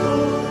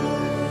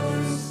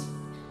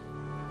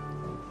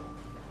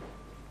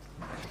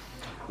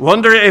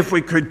Wonder if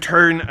we could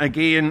turn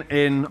again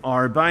in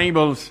our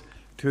Bibles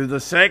to the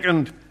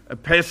second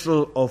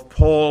epistle of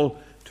Paul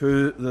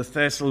to the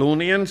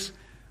Thessalonians.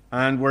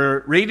 And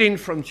we're reading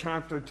from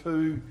chapter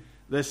 2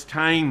 this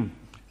time.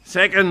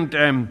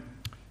 Second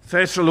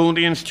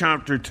Thessalonians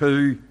chapter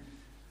 2,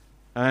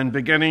 and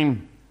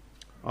beginning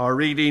our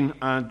reading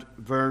at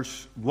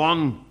verse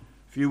 1.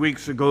 A few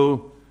weeks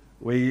ago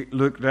we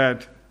looked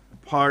at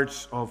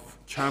parts of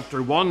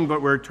chapter 1,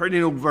 but we're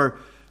turning over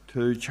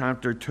to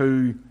chapter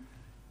 2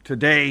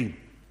 today.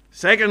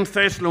 2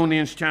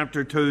 Thessalonians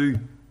chapter 2,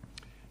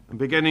 and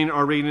beginning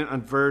our reading at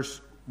verse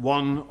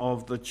 1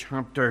 of the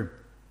chapter.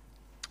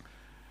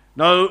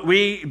 Now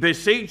we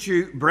beseech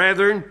you,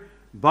 brethren,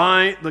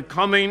 by the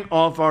coming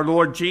of our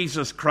Lord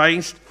Jesus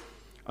Christ,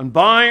 and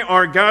by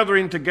our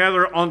gathering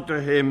together unto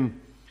him,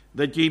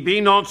 that ye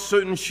be not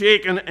soon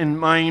shaken in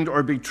mind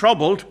or be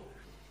troubled,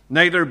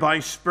 neither by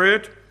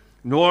spirit,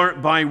 nor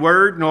by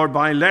word, nor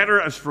by letter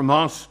as from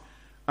us,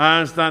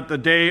 as that the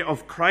day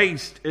of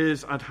Christ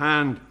is at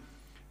hand.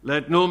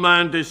 Let no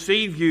man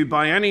deceive you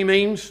by any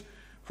means,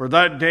 for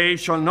that day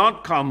shall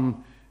not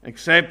come,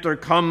 except there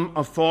come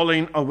a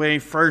falling away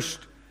first,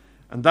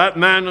 and that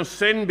man of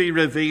sin be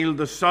revealed,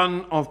 the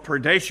son of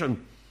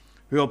perdition,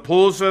 who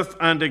opposeth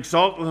and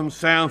exalteth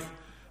himself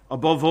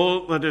above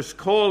all that is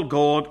called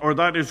God, or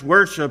that is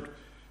worshipped,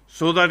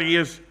 so that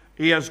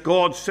he as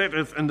God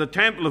sitteth in the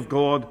temple of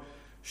God,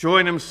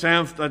 showing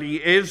himself that he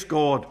is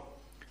God.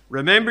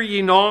 Remember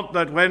ye not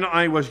that when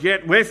I was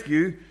yet with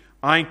you,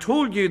 I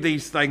told you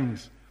these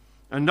things?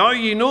 And now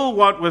ye know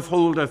what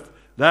withholdeth,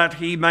 that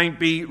he might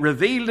be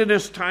revealed in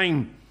his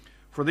time.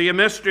 For the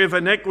mystery of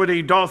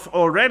iniquity doth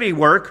already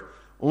work,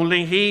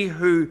 only he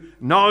who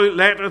now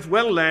letteth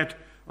will let,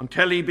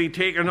 until he be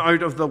taken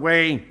out of the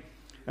way.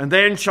 And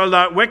then shall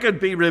that wicked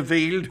be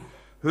revealed,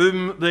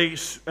 whom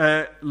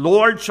the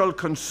Lord shall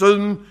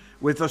consume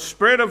with the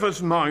spirit of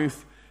his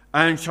mouth,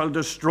 and shall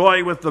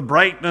destroy with the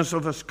brightness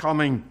of his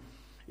coming.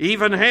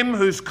 Even him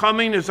whose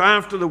coming is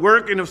after the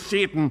working of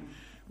Satan,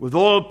 with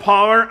all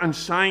power and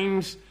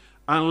signs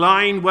and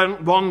lying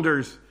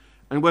wonders,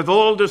 and with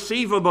all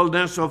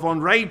deceivableness of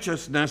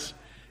unrighteousness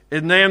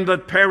in them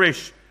that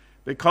perish,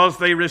 because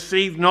they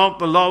receive not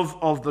the love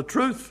of the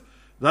truth,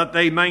 that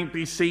they might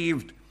be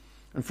saved.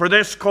 And for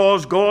this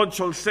cause God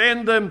shall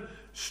send them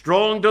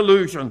strong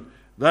delusion,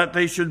 that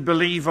they should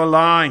believe a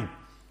lie,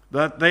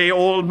 that they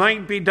all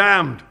might be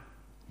damned,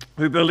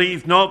 who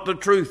believed not the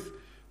truth,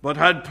 but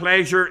had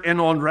pleasure in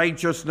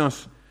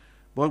unrighteousness.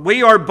 But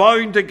we are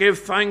bound to give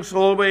thanks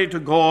always to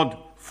God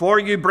for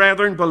you,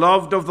 brethren,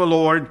 beloved of the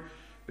Lord,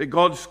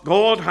 because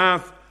God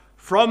hath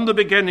from the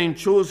beginning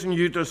chosen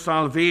you to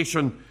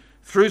salvation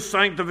through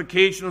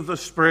sanctification of the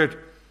Spirit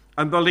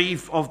and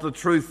belief of the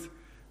truth,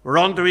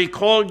 whereunto he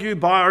called you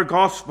by our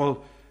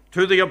gospel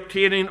to the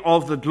obtaining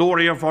of the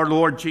glory of our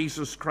Lord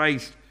Jesus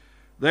Christ.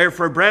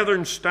 Therefore,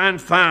 brethren,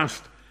 stand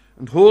fast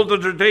and hold the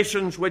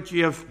traditions which ye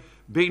have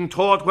been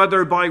taught,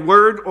 whether by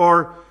word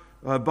or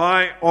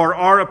by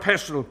our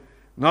epistle.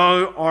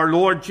 Now our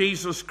Lord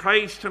Jesus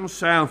Christ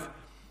himself,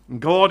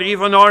 and God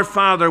even our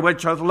Father,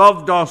 which hath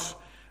loved us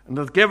and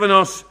hath given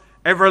us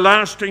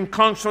everlasting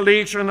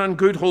consolation and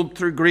good hope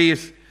through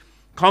grace,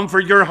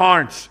 comfort your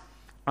hearts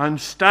and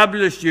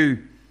establish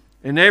you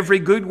in every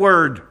good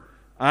word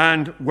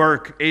and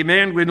work.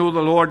 Amen. We know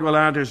the Lord will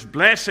add his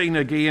blessing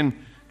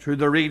again through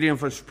the reading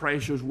of his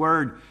precious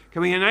word.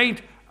 Can we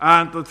unite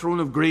at the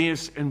throne of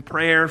grace in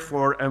prayer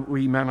for a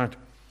wee minute?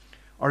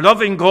 Our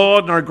loving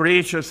God and our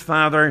gracious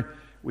Father,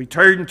 we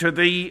turn to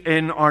thee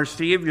in our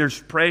Saviour's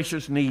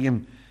precious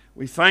name.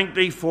 We thank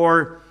thee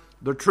for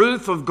the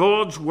truth of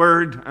God's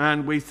word,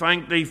 and we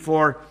thank thee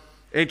for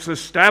its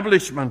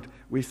establishment.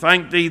 We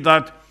thank thee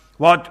that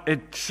what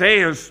it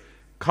says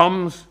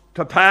comes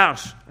to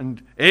pass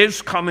and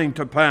is coming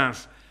to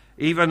pass,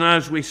 even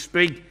as we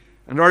speak.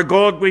 And our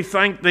God, we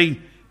thank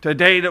thee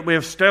today that we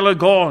have still a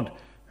God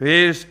who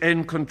is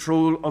in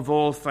control of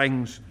all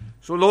things.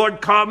 So,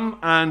 Lord, come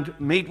and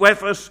meet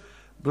with us.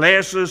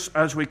 Bless us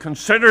as we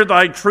consider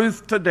thy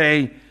truth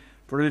today,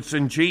 for it's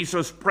in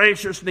Jesus'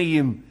 precious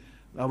name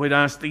that we'd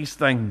ask these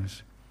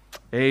things.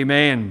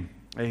 Amen.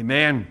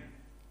 Amen.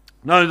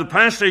 Now, the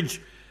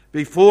passage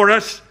before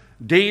us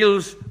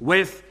deals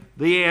with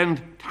the end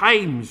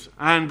times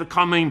and the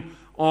coming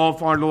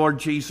of our Lord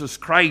Jesus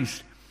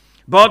Christ.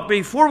 But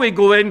before we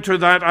go into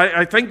that,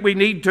 I think we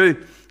need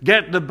to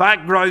get the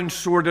background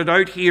sorted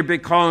out here,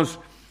 because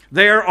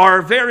there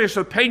are various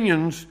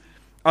opinions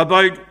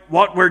about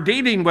what we're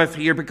dealing with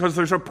here, because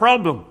there's a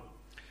problem.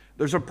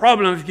 There's a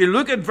problem. If you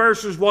look at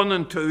verses 1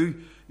 and 2,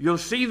 you'll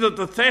see that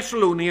the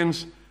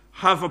Thessalonians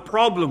have a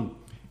problem.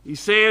 He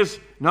says,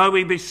 now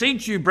we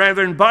beseech you,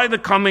 brethren, by the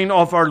coming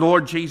of our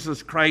Lord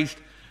Jesus Christ,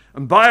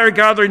 and by our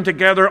gathering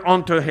together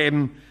unto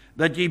him,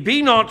 that ye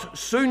be not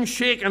soon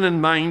shaken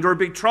in mind or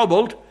be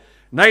troubled,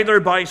 neither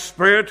by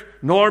spirit,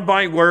 nor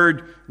by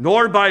word,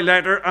 nor by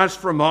letter as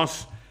from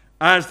us,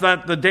 as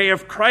that the day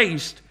of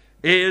Christ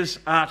is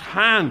at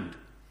hand.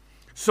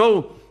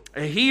 So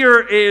here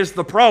is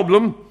the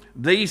problem.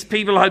 These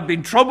people had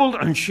been troubled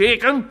and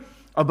shaken,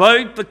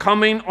 about the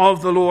coming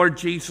of the Lord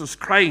Jesus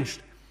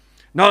Christ.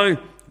 Now,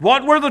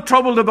 what were they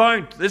troubled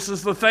about? This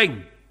is the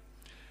thing.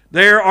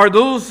 There are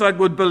those that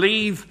would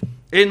believe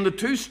in the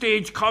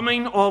two-stage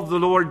coming of the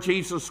Lord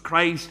Jesus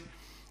Christ,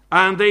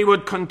 and they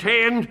would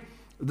contend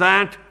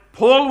that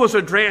Paul was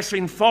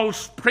addressing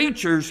false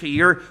preachers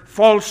here,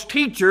 false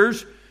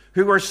teachers,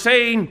 who were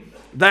saying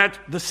that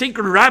the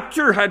secret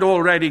rapture had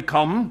already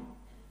come,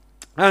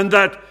 and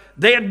that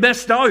they had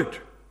missed out,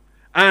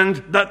 and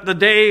that the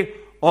day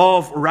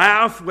of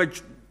wrath,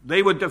 which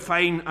they would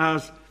define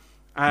as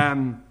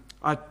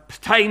a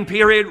time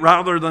period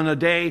rather than a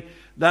day,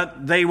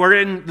 that they were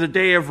in the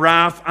day of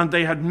wrath, and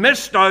they had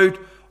missed out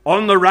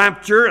on the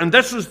rapture, and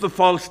this is the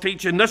false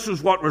teaching, this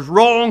is what was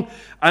wrong.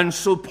 And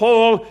so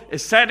Paul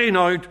is setting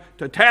out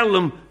to tell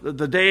them that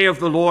the day of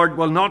the Lord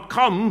will not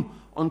come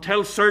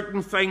until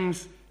certain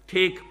things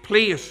take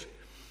place.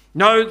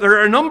 Now, there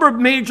are a number of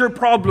major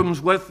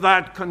problems with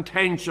that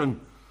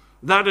contention,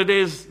 that it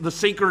is the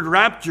secret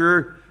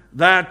rapture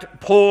that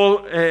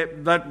Paul,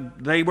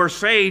 that they were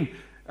saying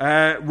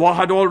what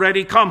had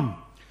already come.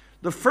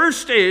 The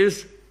first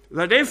is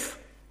that if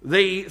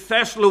the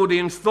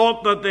Thessalonians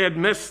thought that they had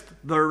missed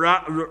the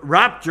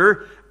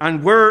rapture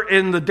and were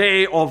in the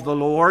day of the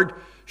Lord,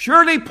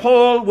 surely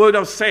Paul would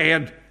have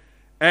said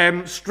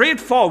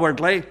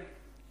straightforwardly,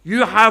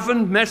 you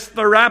haven't missed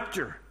the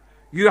rapture.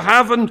 You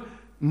haven't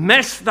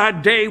missed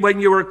that day when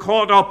you were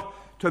caught up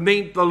to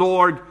meet the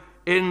Lord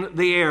in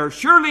the air.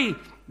 Surely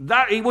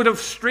that he would have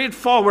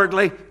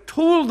straightforwardly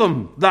told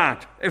them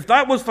that, if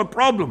that was the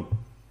problem.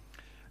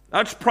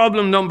 That's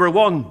problem number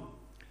one.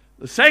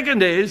 The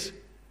second is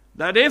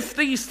that if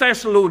these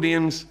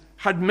Thessalonians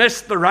had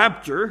missed the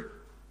rapture,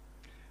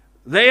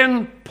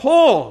 then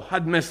Paul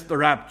had missed the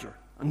rapture,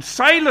 and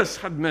Silas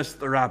had missed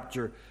the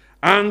rapture,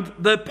 and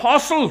the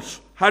apostles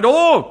had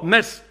all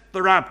missed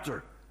the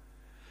rapture.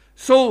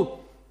 So,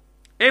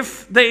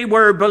 if they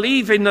were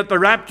believing that the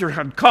rapture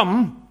had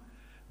come,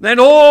 then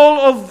all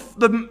of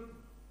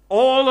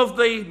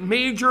the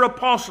major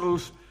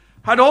apostles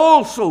had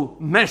also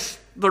missed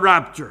the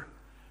rapture.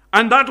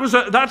 And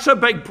that's a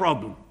big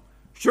problem.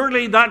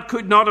 Surely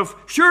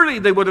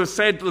they would have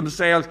said to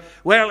themselves,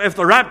 well, if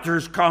the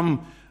rapture's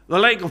come, the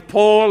like of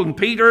Paul and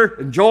Peter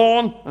and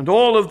John and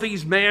all of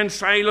these men,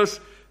 Silas,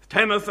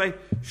 Timothy,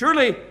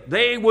 surely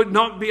they would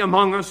not be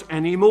among us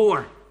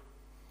anymore.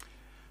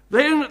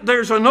 Then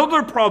there's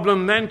another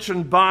problem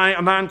mentioned by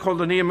a man called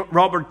the name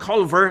Robert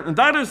Culver, and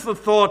that is the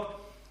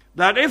thought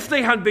that if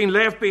they had been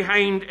left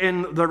behind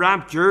in the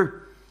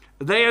rapture,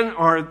 then,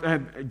 or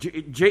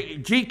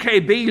G.K.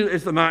 Beale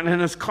is the man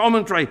in his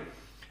commentary,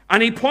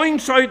 and he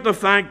points out the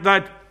fact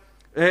that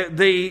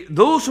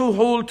those who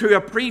hold to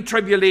a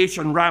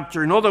pre-tribulation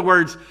rapture, in other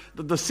words,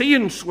 that the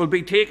saints will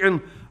be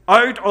taken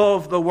out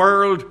of the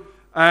world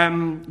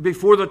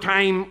before the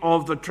time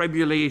of the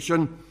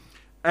tribulation,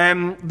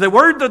 the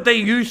word that they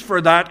use for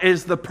that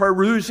is the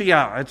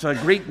parousia. It's a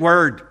Greek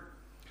word.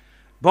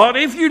 But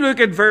if you look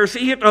at verse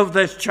 8 of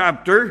this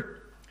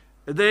chapter,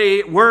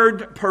 the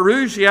word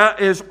parousia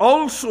is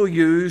also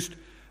used.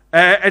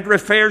 It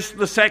refers to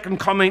the second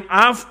coming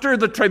after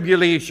the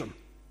tribulation.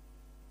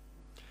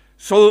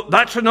 So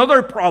that's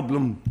another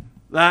problem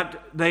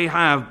that they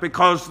have,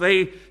 because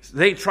they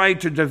try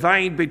to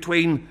divide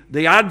between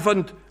the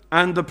Advent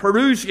and the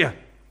parousia.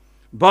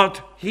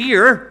 But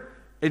here,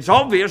 it's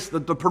obvious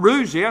that the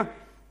parousia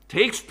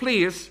takes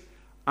place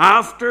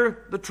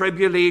after the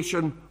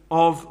tribulation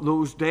of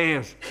those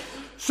days.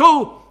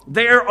 So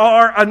there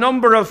are a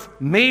number of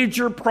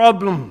major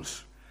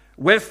problems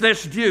with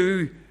this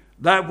view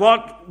that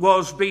what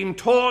was being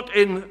taught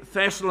in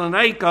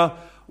Thessalonica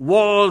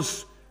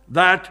was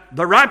that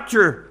the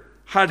rapture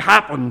had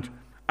happened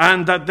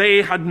and that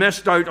they had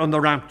missed out on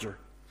the rapture.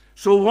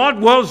 So what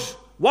was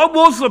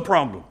the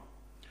problem?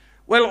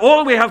 Well,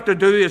 all we have to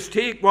do is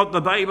take what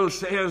the Bible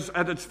says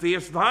at its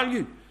face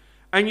value,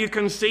 and you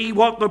can see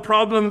what the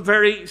problem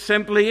very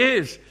simply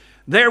is.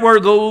 There were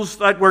those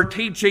that were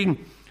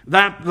teaching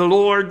that the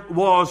Lord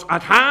was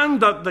at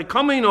hand, that the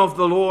coming of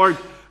the Lord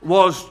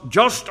was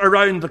just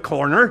around the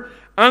corner,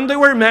 and there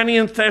were many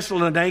in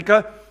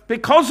Thessalonica,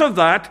 because of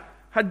that,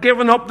 had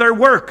given up their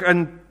work.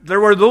 And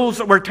there were those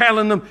that were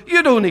telling them,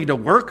 you don't need to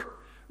work.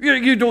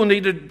 You don't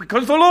need it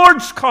because the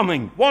Lord's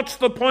coming. What's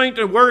the point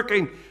of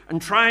working and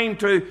trying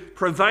to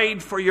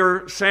provide for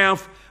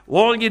yourself?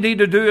 All you need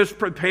to do is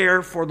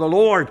prepare for the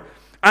Lord.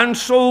 And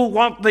so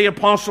what the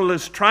apostle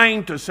is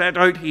trying to set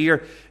out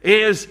here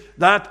is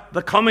that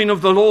the coming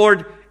of the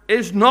Lord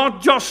is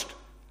not just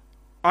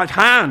at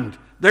hand.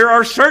 There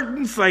are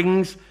certain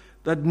things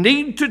that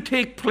need to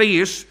take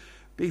place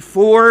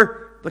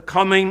before the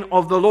coming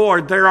of the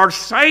Lord. There are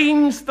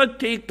signs that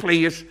take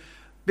place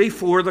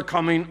before the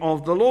coming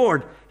of the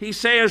Lord. He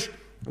says,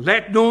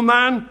 let no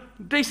man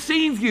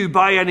deceive you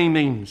by any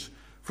means,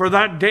 for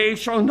that day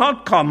shall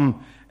not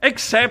come,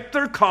 except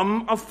there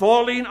come a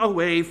falling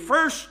away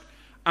first,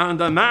 and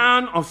the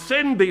man of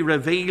sin be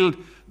revealed,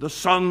 the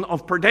son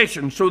of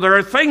perdition. So there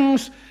are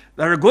things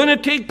that are going to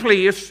take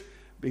place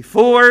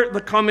before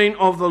the coming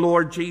of the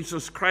Lord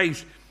Jesus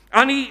Christ.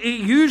 And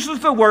he uses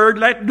the word,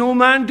 let no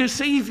man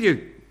deceive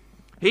you.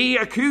 He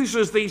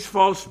accuses these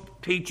false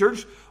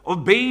teachers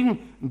of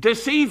being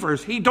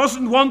deceivers. He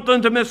doesn't want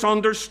them to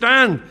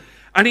misunderstand.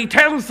 And he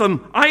tells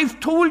them, I've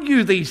told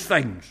you these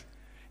things.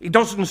 He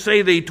doesn't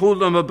say that he told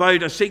them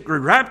about a secret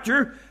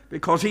rapture,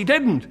 because he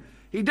didn't.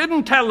 He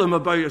didn't tell them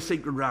about a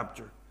secret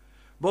rapture.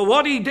 But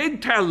what he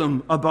did tell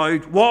them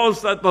about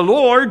was that the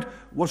Lord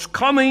was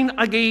coming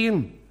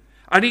again.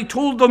 And he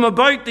told them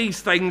about these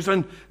things.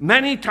 And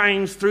many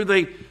times through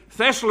the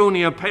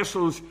Thessalonian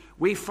epistles,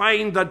 we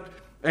find that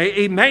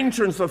he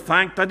mentions the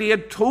fact that he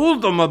had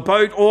told them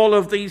about all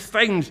of these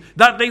things,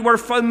 that they were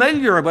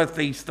familiar with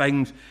these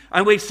things.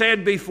 And we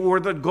said before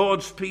that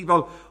God's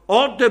people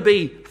ought to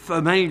be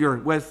familiar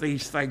with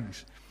these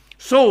things.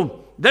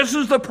 So this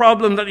is the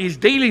problem that he's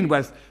dealing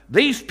with.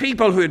 These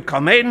people who had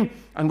come in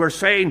and were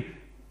saying,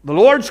 the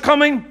Lord's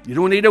coming, you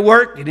don't need to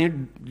work, you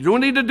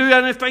don't need to do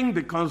anything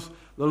because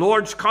the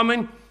Lord's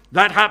coming.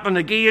 That happened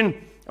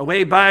again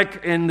way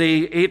back in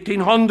the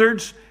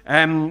 1800s,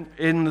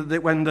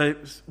 when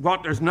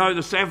what is now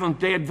the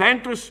Seventh-day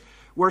Adventists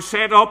were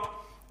set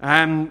up.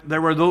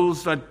 There were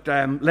those that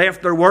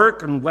left their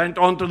work and went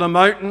onto the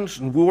mountains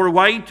and wore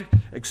white,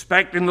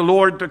 expecting the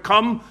Lord to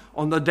come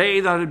on the day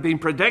that had been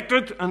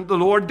predicted, and the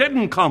Lord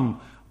didn't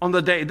come on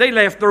the day. They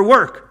left their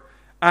work.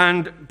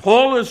 And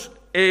Paul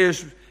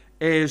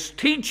is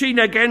teaching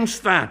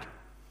against that.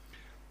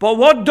 But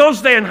what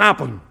does then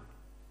happen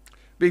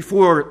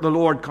before the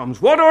Lord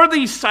comes? What are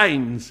these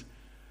signs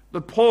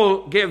that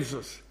Paul gives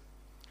us?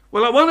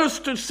 Well, I want us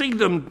to see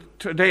them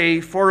today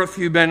for a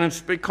few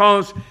minutes,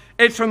 because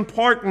it's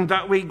important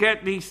that we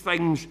get these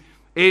things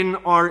in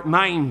our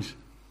minds.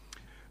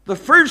 The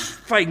first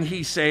thing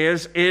he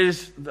says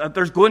is that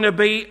there's going to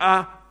be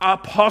an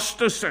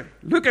apostasy.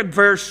 Look at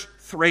verse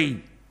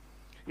 3.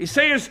 He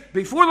says,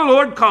 before the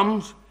Lord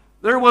comes,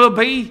 there will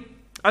be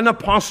an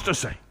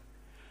apostasy.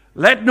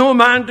 Let no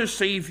man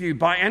deceive you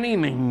by any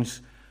means,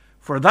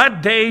 for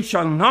that day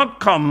shall not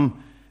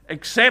come,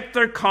 except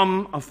there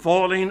come a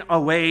falling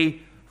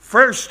away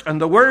first.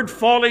 And the word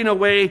falling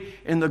away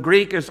in the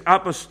Greek is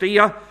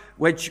apostia,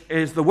 which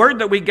is the word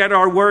that we get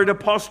our word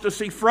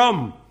apostasy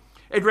from.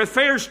 It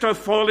refers to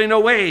falling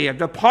away, a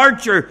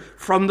departure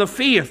from the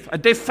faith, a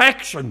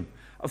defection,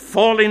 a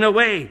falling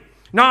away.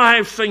 Now,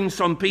 I've seen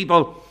some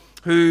people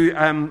who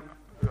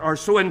are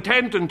so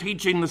intent on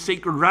teaching the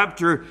secret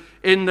rapture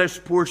in this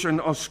portion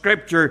of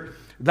Scripture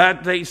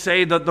that they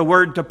say that the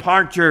word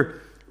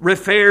departure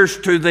refers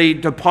to the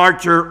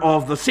departure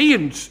of the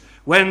saints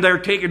when they're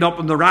taken up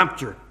in the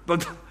rapture.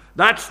 But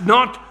that's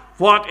not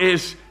what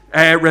is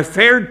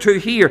referred to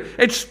here.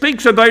 It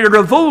speaks about a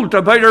revolt,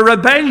 about a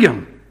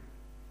rebellion.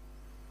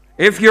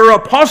 If you're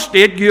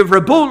apostate, you've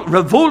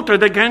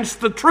revolted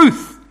against the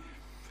truth.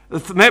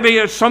 Maybe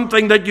it's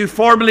something that you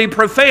formerly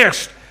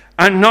professed,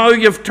 and now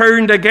you've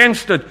turned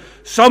against it.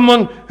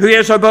 Someone who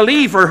is a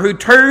believer who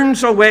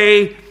turns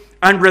away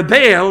and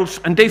rebels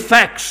and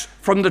defects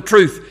from the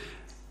truth.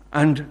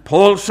 And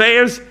Paul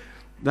says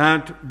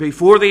that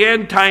before the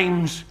end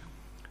times,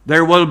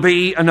 there will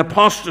be an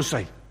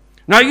apostasy.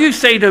 Now you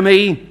say to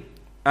me,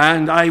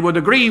 and I would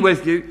agree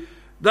with you,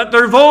 that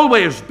there have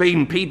always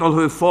been people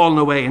who have fallen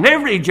away. In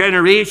every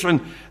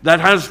generation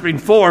that has been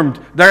formed,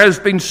 there has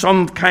been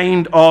some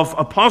kind of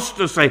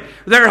apostasy.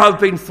 There have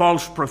been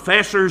false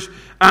professors,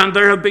 and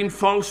there have been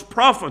false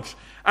prophets.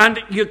 And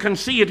you can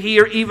see it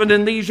here even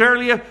in these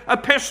earlier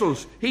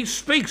epistles. He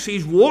speaks,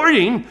 he's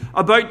warning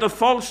about the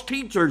false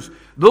teachers,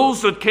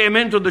 those that came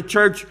into the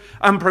church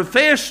and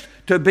professed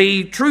to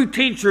be true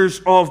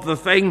teachers of the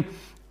thing,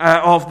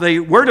 of the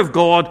Word of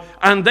God,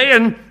 and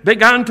then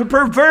began to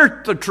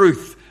pervert the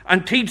truth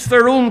and teach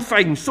their own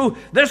things. So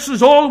this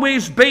has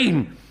always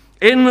been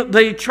in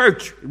the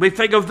church. We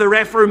think of the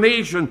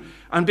Reformation,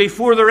 and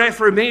before the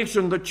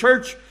Reformation, the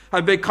church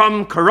had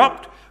become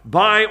corrupt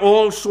by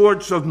all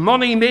sorts of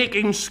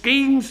money-making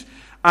schemes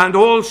and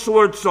all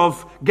sorts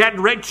of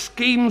get-rich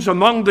schemes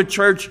among the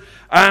church,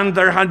 and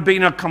there had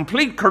been a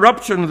complete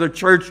corruption of the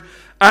church,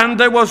 and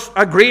there was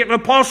a great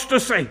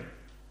apostasy.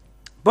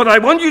 But I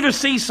want you to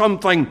see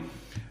something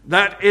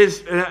that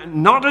is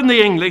not in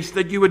the English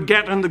that you would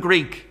get in the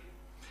Greek.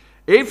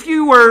 If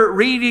you were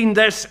reading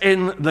this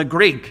in the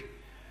Greek,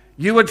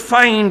 you would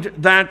find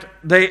that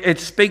it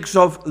speaks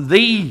of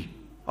the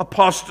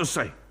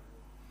apostasy.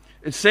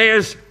 It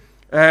says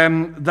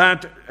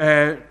that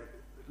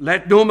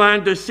let no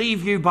man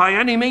deceive you by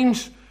any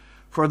means,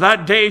 for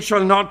that day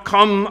shall not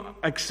come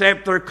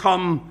except there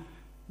come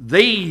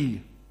the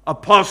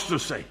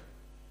apostasy.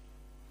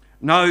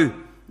 Now,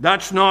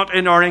 that's not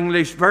in our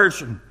English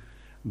version,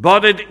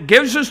 but it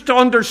gives us to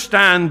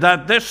understand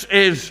that this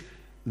is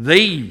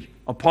the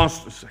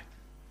apostasy.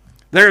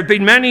 There have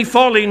been many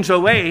fallings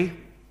away.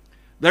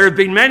 There have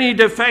been many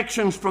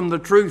defections from the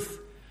truth,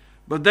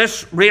 but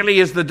this really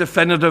is the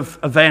definitive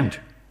event.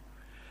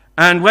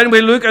 And when we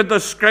look at the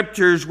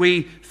Scriptures,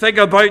 we think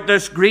about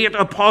this great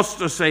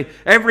apostasy.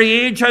 Every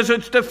age has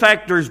its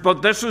defectors,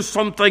 but this is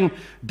something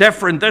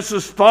different. This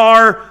is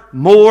far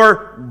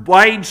more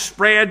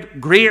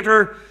widespread,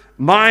 greater,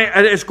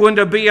 it is going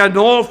to be an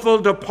awful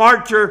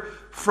departure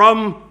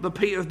from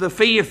the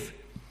faith.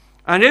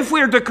 And if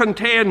we're to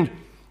contend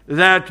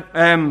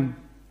that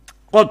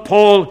what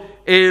Paul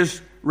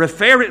is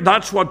referring,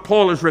 that's what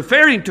Paul is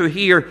referring to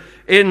here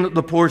in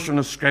the portion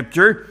of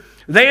Scripture,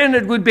 then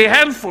it would be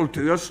helpful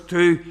to us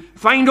to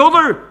find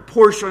other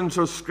portions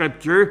of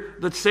Scripture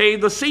that say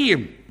the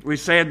same. We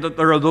said that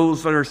there are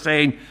those that are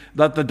saying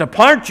that the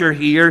departure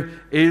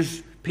here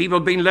is people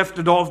being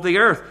lifted off the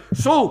earth.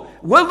 So,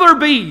 will there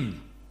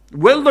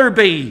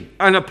be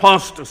an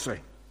apostasy?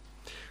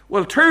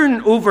 Well,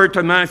 turn over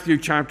to Matthew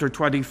chapter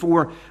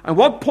 24. And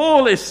what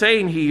Paul is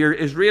saying here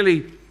is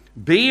really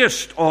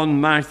based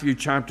on Matthew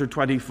chapter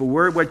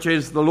 24, which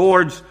is the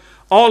Lord's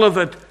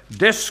Olivet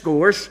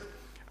Discourse.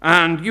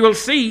 And you will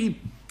see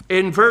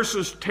in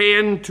verses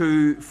 10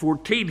 to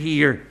 14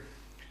 here,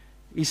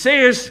 he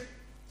says,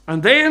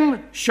 "And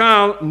then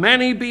shall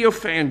many be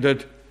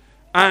offended,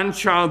 and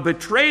shall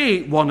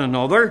betray one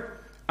another,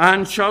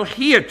 and shall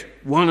hate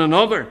one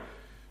another."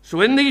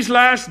 So in these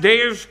last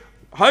days,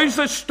 how does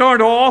it start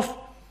off?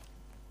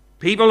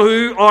 People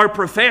who are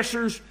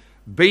professors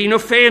being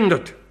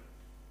offended.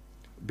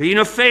 Being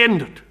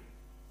offended.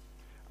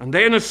 And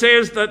then it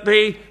says that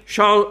they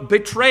shall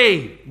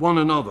betray one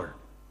another.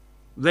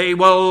 They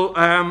will,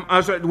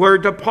 as it were,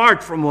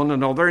 depart from one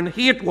another and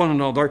hate one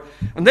another.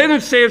 And then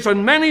it says,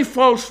 "And many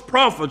false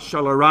prophets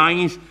shall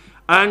arise,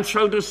 and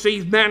shall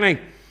deceive many.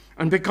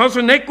 And because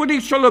iniquity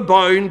shall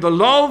abound, the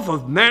love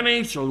of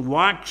many shall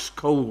wax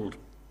cold.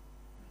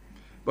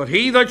 But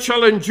he that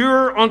shall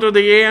endure unto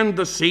the end,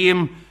 the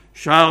same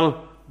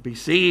shall be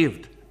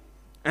saved."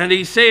 And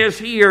he says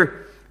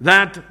here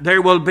that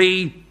there will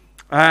be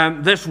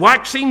this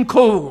waxing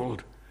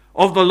cold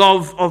of the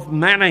love of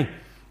many.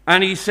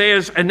 And he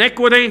says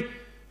iniquity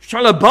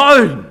shall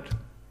abound.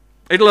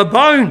 It'll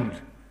abound.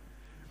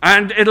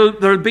 And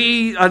there'll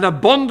be an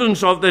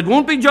abundance of it. It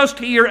won't be just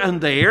here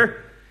and there.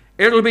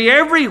 It'll be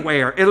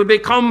everywhere. It'll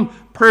become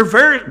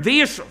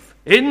pervasive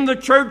in the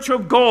church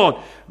of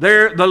God.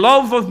 The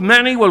love of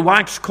many will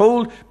wax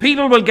cold.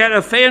 People will get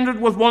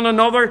offended with one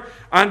another,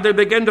 and they'll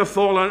begin to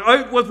fall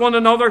out with one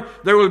another.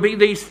 There will be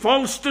these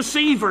false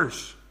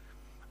deceivers.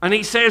 And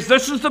he says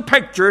this is the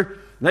picture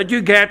that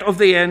you get of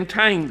the end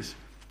times.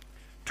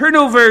 Turn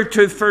over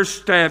to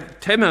 1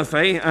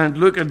 Timothy and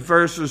look at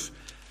verses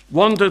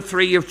 1 to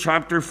 3 of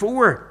chapter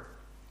 4.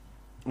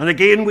 And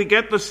again, we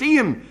get the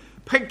same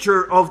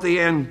picture of the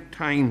end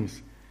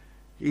times.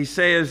 He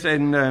says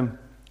in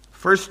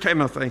 1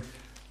 Timothy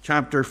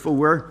chapter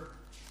 4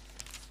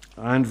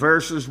 and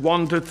verses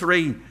 1 to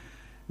 3,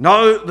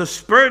 "Now the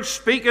Spirit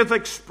speaketh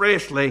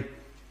expressly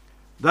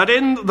that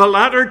in the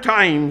latter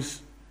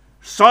times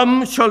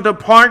some shall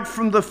depart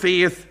from the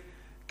faith,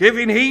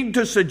 giving heed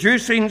to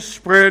seducing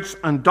spirits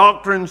and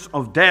doctrines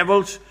of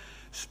devils,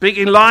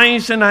 speaking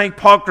lies in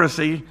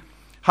hypocrisy,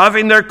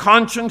 having their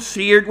conscience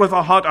seared with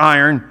a hot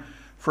iron,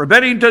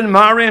 forbidding to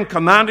marry and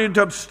commanding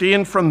to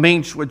abstain from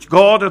meats which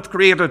God hath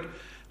created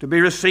to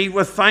be received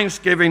with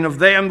thanksgiving of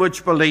them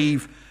which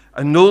believe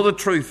and know the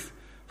truth.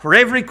 For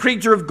every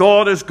creature of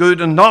God is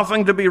good, and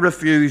nothing to be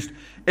refused,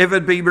 if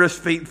it be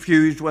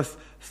refused with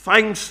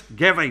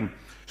thanksgiving."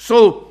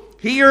 So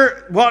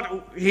Here,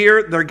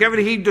 they're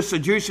giving heed to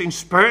seducing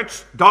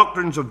spirits,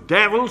 doctrines of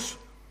devils,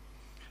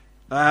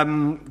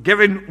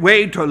 giving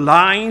way to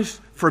lies,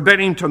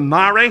 forbidding to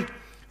marry,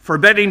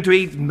 forbidding to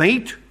eat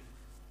meat.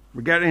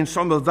 We're getting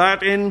some of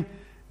that in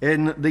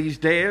these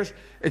days.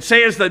 It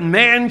says that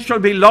men shall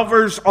be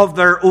lovers of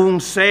their own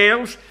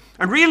selves.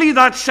 And really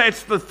that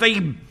sets the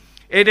theme.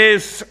 It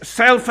is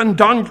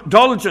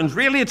self-indulgence.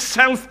 Really it's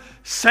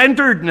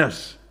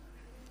self-centeredness.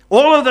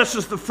 All of this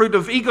is the fruit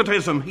of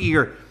egotism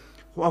here.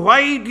 Well,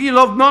 why do you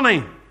love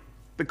money?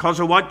 Because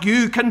of what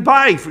you can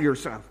buy for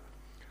yourself.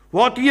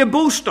 What do you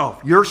boast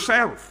of?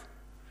 Yourself.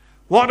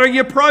 What are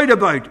you proud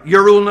about?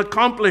 Your own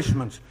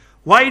accomplishments.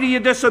 Why do you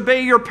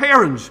disobey your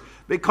parents?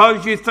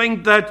 Because you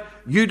think that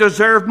you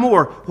deserve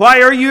more.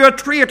 Why are you a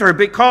traitor?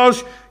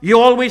 Because you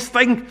always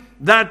think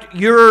that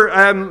your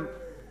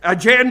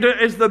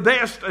agenda is the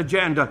best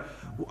agenda.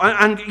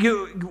 And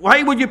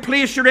why would you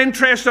place your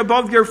interests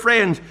above your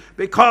friends?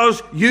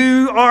 Because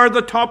you are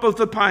the top of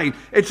the pile.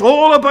 It's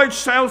all about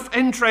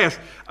self-interest.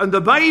 And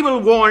the Bible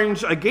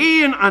warns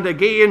again and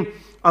again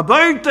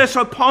about this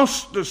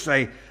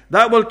apostasy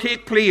that will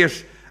take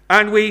place.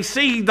 And we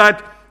see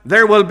that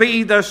there will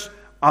be this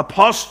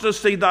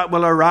apostasy that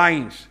will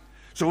arise.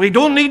 So we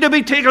don't need to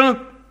be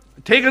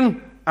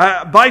taken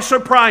by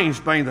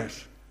surprise by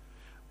this.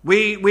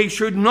 We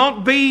should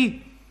not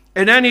be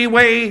in any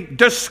way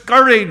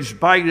discouraged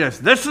by this.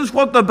 This is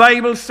what the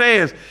Bible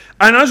says.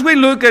 And as we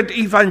look at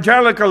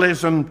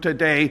evangelicalism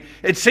today,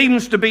 it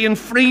seems to be in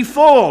free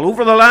fall.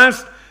 Over the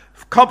last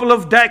couple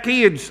of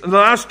decades, the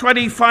last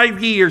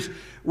 25 years,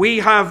 we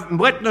have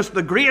witnessed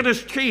the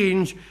greatest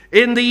change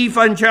in the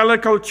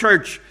evangelical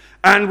church.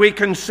 And we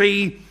can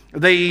see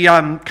the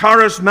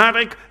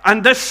charismatic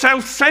and this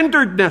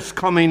self-centeredness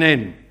coming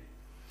in.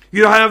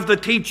 You have the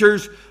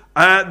teachers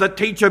that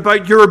teach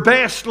about your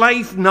best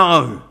life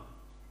now.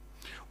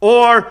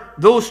 Or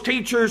those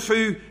teachers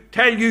who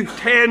tell you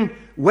 10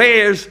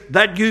 ways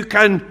that you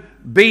can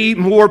be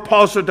more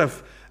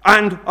positive,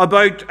 and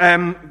about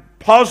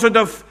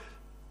positive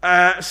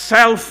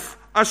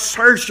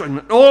self-assertion,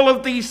 all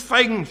of these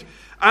things.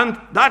 And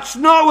that's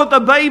not what the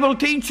Bible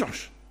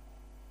teaches.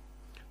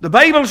 The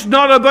Bible's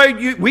not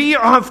about you. We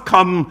have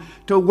come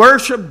to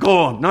worship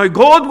God. Now,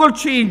 God will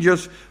change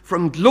us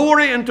from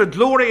glory into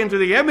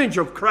the image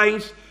of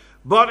Christ,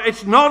 but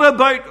it's not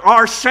about,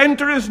 our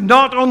center is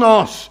not on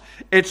us.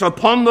 It's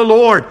upon the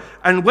Lord.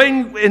 And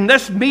when in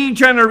this me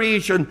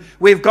generation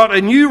we've got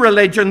a new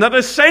religion that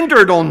is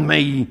centered on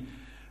me,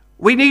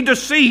 we need to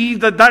see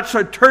that that's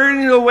a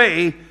turning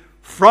away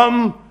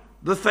from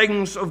the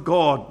things of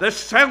God. This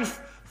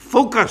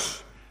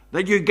self-focus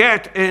that you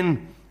get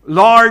in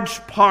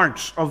large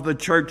parts of the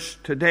church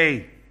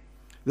today.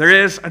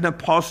 There is an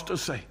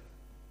apostasy.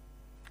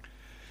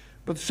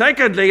 But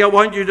secondly, I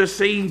want you to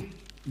see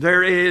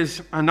there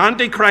is an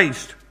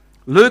antichrist.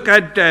 Look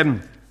at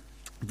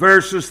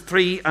verses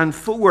 3 and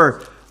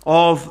 4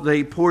 of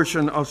the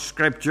portion of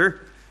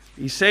Scripture.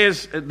 He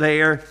says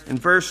there in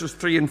verses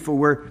 3 and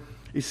 4,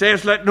 he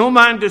says, "Let no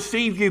man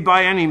deceive you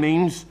by any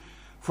means,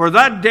 for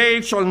that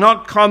day shall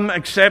not come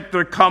except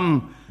there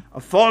come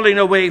a falling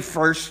away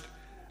first,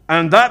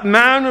 and that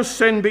man of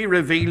sin be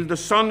revealed, the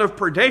son of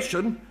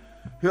perdition,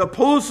 who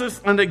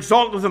opposeth and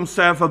exalteth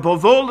himself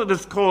above all that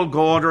is called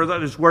God or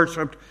that is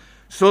worshipped,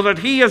 so that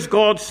he as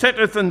God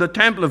sitteth in the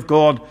temple of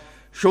God,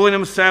 showing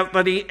himself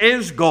that he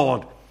is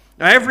God."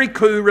 Now, every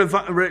coup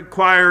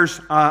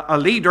requires a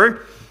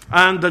leader,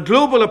 and the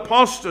global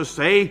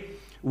apostasy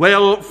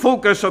will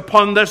focus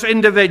upon this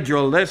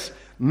individual, this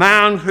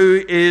man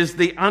who is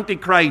the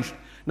Antichrist.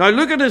 Now,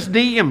 look at his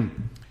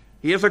name.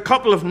 He has a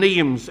couple of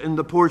names in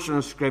the portion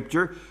of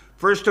Scripture.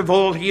 First of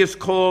all, he is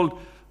called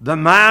the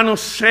man of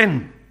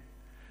sin.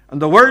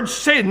 And the word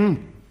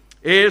sin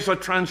is a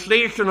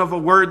translation of a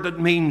word that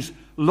means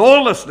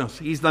lawlessness.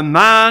 He's the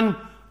man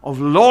of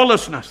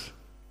lawlessness.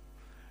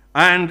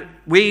 And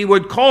we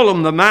would call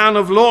him the man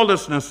of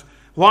lawlessness.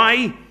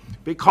 Why?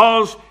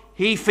 Because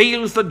he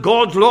feels that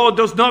God's law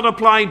does not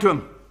apply to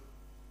him.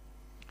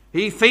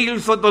 He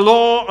feels that the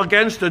law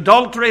against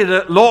adultery,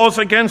 the laws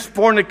against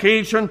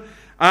fornication,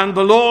 and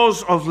the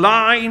laws of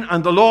lying,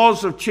 and the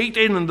laws of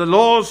cheating, and the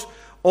laws,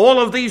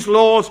 all of these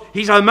laws,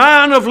 he's a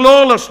man of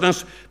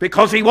lawlessness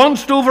because he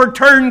wants to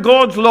overturn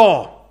God's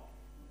law.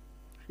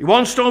 He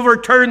wants to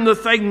overturn the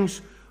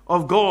things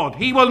of God.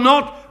 He will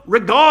not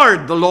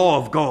regard the law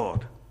of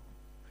God.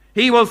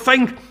 He will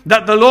think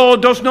that the law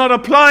does not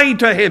apply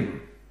to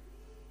him.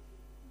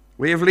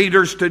 We have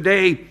leaders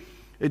today,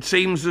 it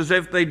seems as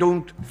if they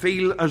don't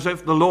feel as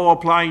if the law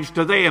applies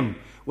to them.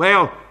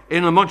 Well,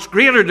 in a much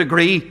greater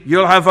degree,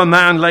 you'll have a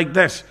man like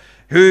this,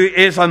 who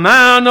is a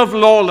man of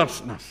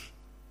lawlessness.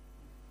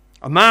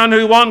 A man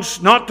who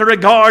wants not to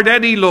regard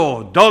any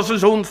law, does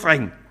his own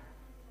thing.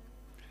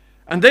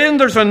 And then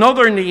there's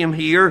another name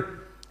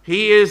here.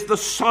 He is the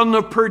son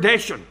of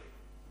perdition,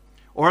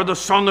 or the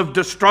son of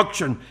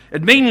destruction.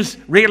 It means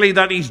really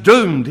that he's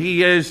doomed.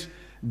 He is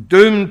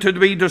doomed to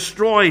be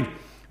destroyed.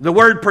 The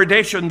word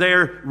perdition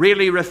there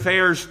really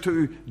refers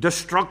to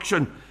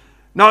destruction.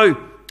 Now,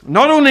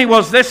 not only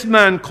was this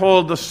man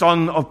called the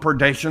son of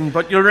perdition,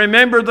 but you'll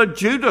remember that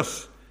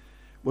Judas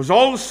was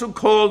also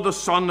called the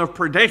son of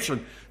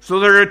perdition. So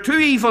there are two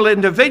evil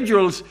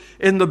individuals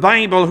in the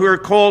Bible who are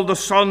called the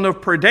son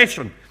of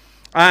perdition.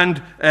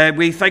 And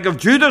we think of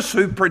Judas,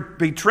 who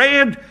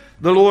betrayed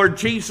the Lord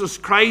Jesus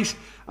Christ,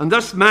 and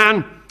this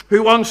man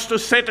who wants to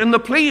sit in the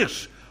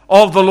place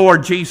of the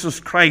Lord Jesus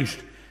Christ.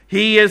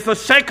 He is the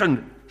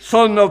second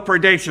son of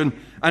perdition,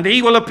 and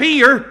he will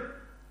appear,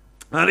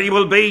 and he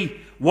will be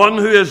one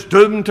who is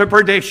doomed to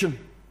perdition.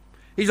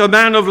 He's a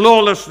man of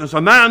lawlessness,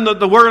 a man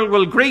that the world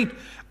will greet,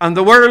 and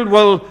the world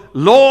will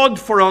laud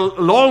for a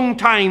long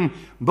time,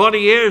 but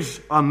he is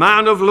a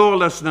man of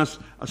lawlessness,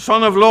 a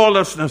son of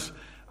lawlessness,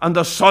 and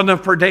the son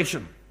of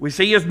perdition. We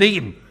see his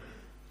name.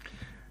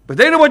 But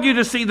then I want you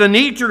to see the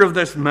nature of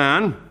this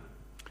man.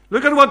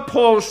 Look at what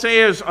Paul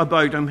says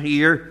about him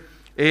here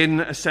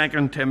in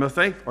 2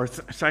 Timothy, or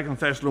 2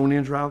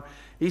 Thessalonians rather.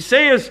 He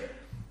says,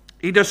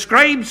 he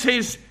describes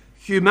his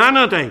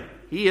humanity.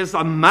 He is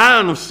a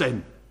man of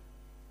sin.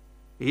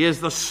 He is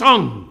the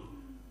son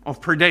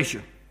of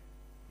perdition.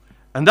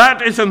 And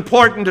that is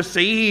important to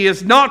see. He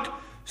is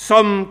not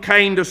some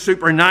kind of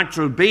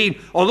supernatural being.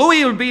 Although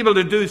he will be able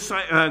to do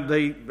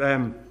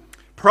the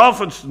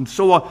prophets and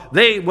so on,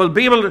 they will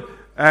be able to,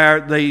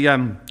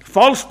 the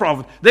false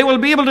prophets, they will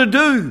be able to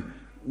do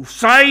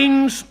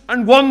signs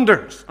and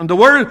wonders. And the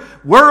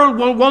world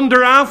will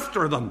wonder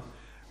after them.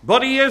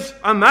 But he is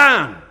a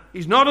man.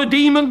 He's not a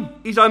demon.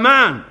 He's a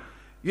man.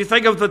 You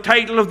think of the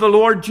title of the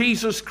Lord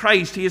Jesus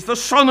Christ. He is the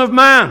Son of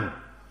Man.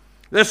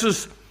 This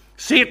is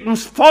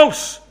Satan's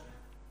false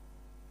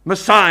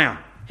Messiah.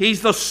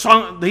 He's the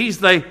son. He's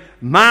the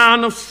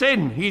man of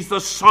sin. He's the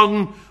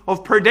son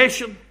of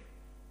perdition.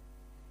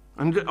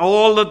 And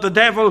all that the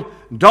devil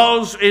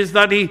does is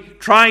that he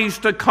tries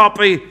to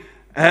copy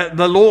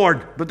the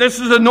Lord. But this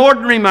is an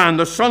ordinary man.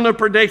 The son of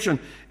perdition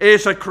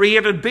is a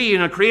created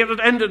being, a created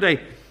entity.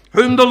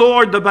 whom the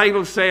Lord, the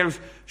Bible says,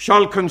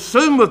 shall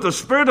consume with the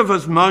spirit of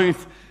his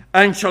mouth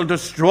and shall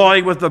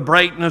destroy with the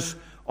brightness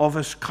of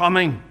his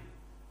coming.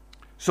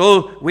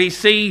 So we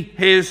see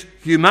his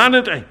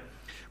humanity,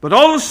 but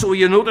also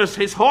you notice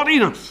his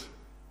haughtiness.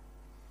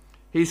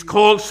 He's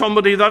called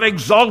somebody that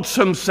exalts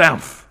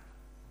himself.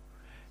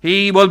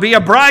 He will be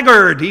a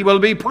braggart. He will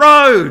be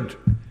proud.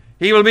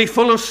 He will be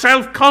full of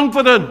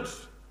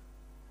self-confidence.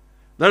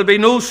 There'll be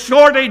no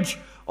shortage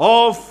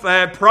of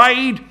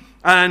pride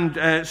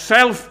and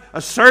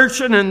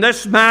self-assertion in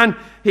this man.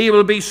 He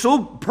will be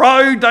so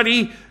proud that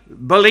he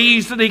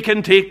believes that he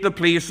can take the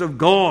place of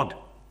God. Of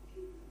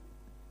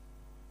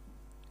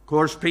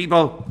course,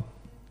 people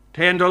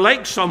tend to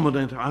like someone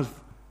that has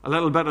a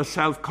little bit of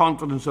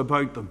self-confidence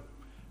about them.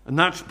 And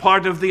that's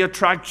part of the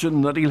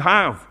attraction that he'll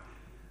have.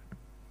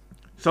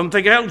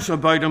 Something else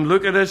about him,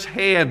 look at his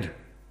head.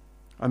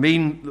 I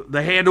mean,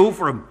 the head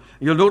over him.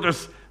 You'll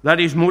notice that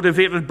he's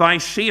motivated by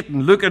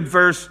Satan. Look at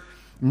verse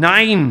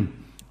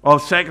 9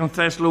 of 2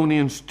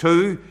 Thessalonians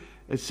 2.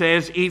 It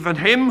says, even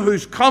him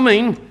whose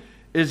coming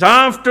is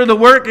after the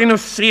working of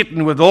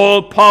Satan with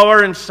all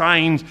power and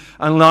signs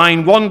and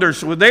lying wonders.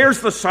 So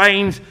there's the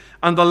signs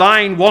and the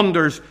lying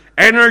wonders,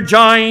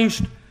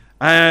 energized,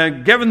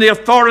 given the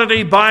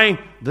authority by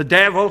the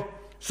devil.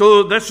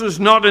 So this is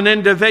not an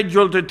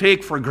individual to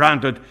take for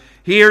granted.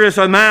 Here is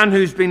a man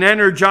who's been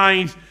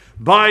energized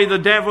by the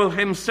devil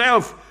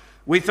himself.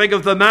 We think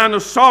of the man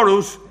of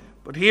sorrows,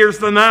 but here's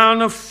the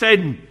man of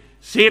sin.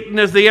 Satan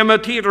is the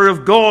imitator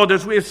of God,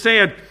 as we've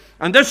said.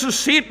 And this is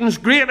Satan's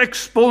great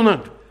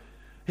exponent.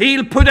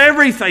 He'll put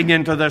everything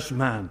into this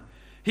man.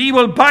 He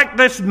will back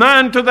this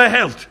man to the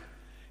hilt.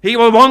 He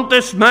will want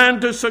this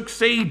man to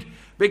succeed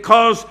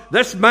because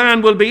this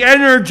man will be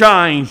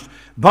energized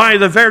by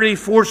the very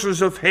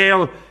forces of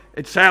hell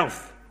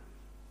itself.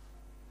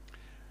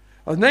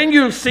 And then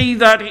you'll see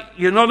that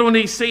you not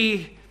only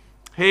see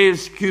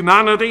his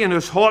humanity and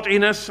his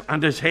haughtiness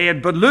and his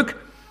head, but look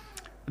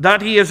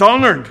that he is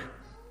honored.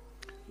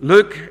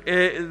 Look,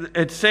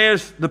 it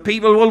says the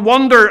people will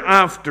wonder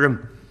after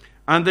him,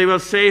 and they will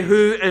say,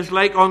 who is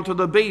like unto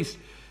the beast?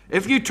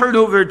 If you turn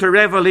over to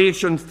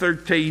Revelation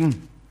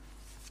 13,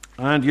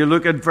 and you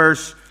look at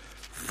verse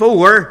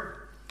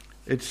 4,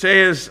 it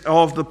says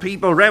of the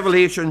people,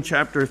 Revelation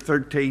chapter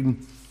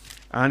 13,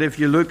 and if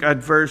you look at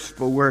verse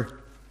 4,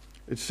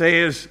 it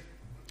says,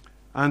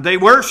 and they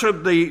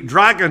worship the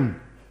dragon,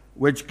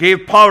 which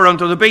gave power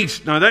unto the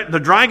beast. Now, the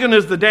dragon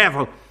is the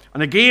devil.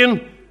 And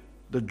again,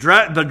 the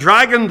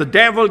dragon, the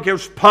devil,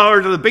 gives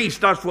power to the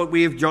beast. That's what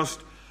we have just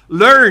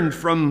learned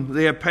from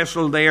the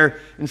epistle there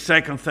in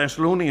 2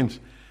 Thessalonians.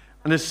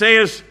 And it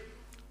says,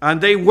 and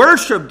they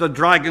worship the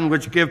dragon,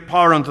 which gave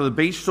power unto the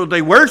beast. So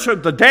they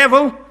worship the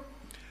devil,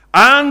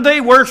 and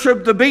they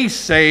worship the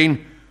beast,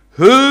 saying,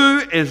 who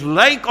is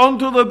like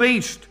unto the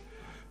beast?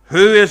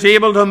 Who is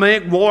able to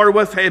make war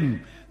with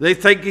him? They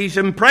think he's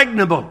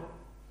impregnable.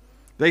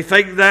 They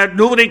think that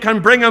nobody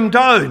can bring him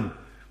down.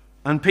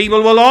 And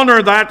people will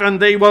honor that,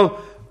 and they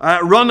will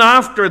run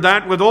after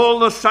that with all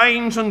the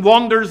signs and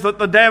wonders that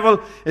the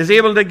devil is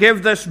able to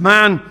give this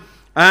man.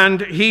 And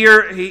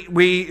here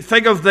we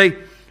think of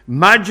the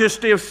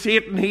majesty of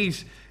Satan.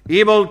 He's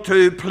able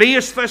to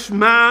place this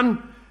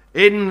man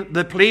in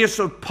the place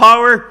of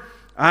power.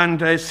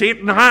 And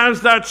Satan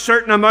has that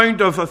certain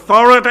amount of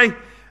authority,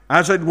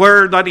 as it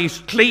were, that he's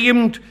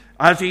claimed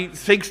as he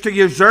seeks to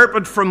usurp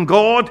it from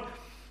God.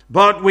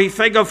 But we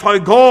think of how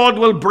God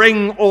will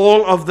bring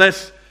all of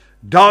this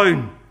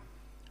down.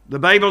 The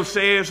Bible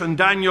says in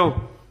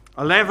Daniel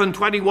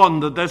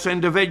 11:21 that this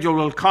individual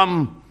will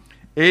come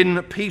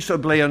in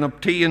peaceably and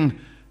obtain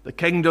the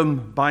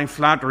kingdom by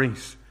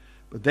flatteries.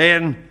 But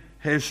then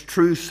his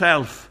true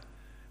self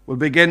will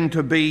begin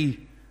to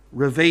be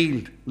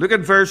revealed. Look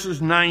at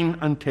verses 9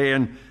 and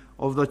 10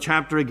 of the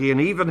chapter again.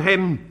 Even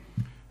him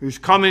whose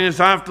coming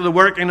is after the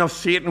working of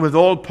Satan with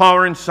all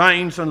power and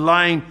signs and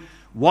lying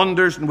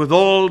wonders, and with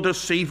all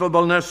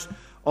deceivableness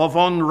of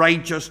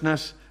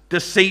unrighteousness,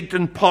 deceit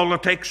and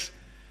politics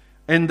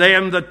in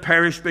them that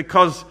perish,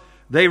 because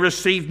they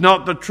received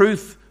not the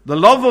truth, the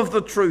love of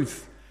the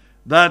truth,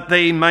 that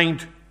they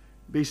might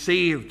be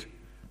saved.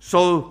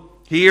 So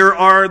here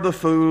are the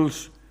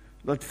fools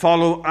that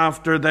follow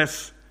after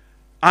this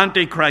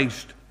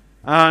Antichrist,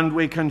 and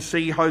we can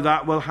see how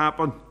that will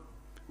happen.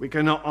 We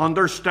can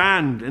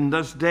understand in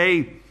this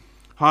day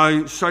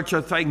how such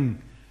a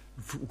thing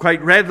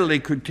quite readily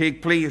could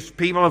take place.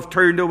 People have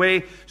turned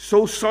away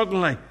so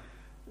suddenly.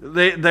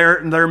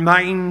 Their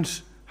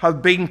minds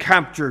have been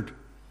captured.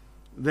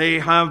 They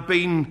have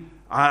been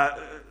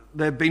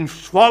they've been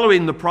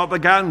swallowing the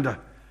propaganda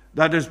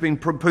that has been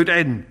put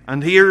in.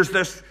 And here's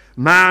this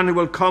man who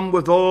will come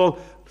with all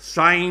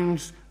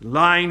signs,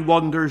 lying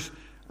wonders,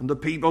 and the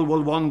people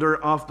will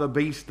wonder of the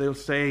beast. They'll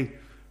say,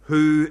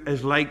 who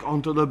is like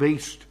unto the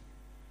beast?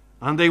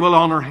 And they will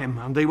honor him,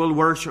 and they will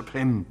worship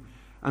him,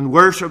 and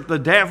worship the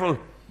devil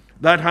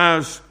that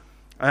has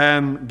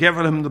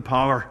given him the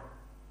power.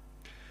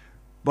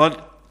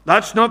 But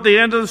that's not the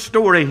end of the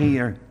story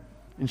here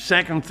in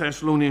 2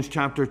 Thessalonians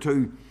chapter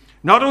 2.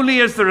 Not only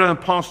is there an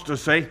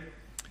apostasy,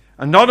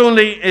 and not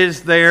only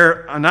is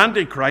there an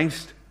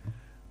Antichrist,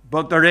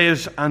 but there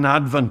is an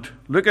advent.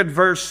 Look at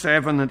verse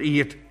 7 and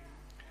 8.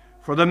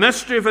 For the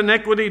mystery of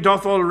iniquity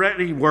doth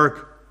already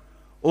work.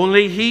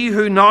 Only he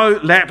who now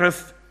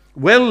letteth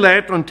will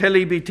let until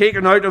he be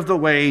taken out of the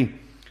way.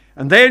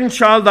 And then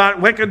shall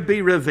that wicked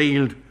be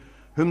revealed,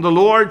 whom the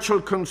Lord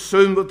shall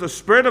consume with the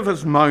spirit of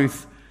his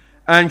mouth,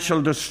 and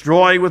shall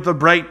destroy with the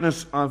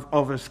brightness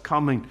of his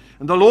coming.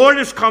 And the Lord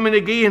is coming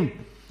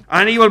again,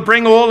 and he will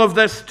bring all of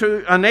this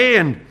to an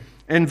end.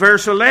 In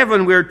verse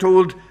 11 we are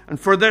told, and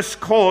for this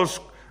cause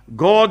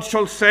God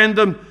shall send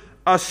them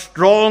a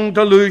strong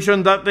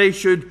delusion, that they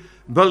should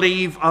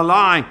believe a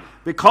lie.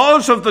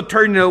 Because of the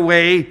turning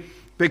away,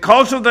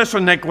 because of this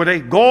iniquity,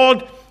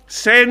 God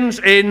sends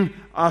in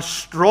a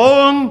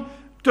strong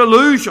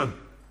delusion.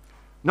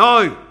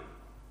 Now,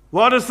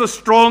 what is the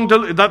strong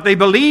delusion? That they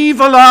believe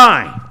a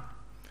lie.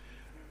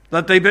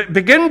 That they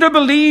begin to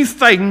believe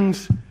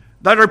things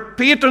that are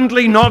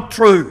patently not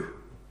true.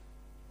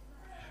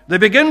 They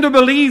begin to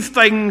believe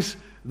things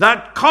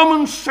that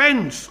common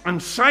sense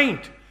and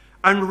sight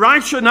and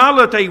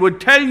rationality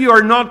would tell you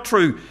are not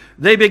true.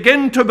 They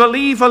begin to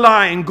believe a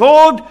lie. And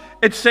God,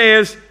 it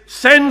says,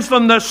 sends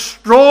them this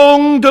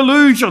strong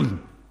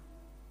delusion.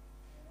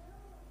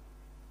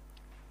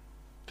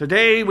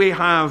 Today we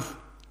have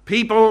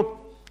people,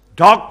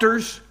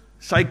 doctors,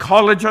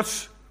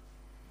 psychologists,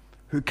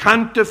 who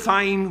can't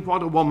define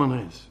what a woman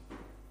is.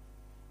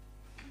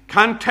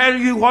 Can't tell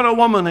you what a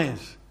woman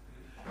is.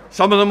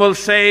 Some of them will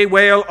say,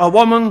 well, a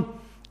woman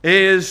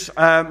is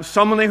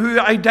somebody who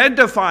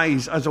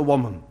identifies as a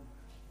woman.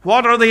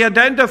 What are they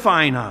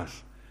identifying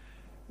as?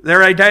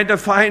 They're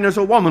identifying as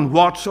a woman.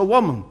 What's a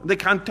woman? They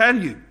can't tell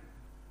you.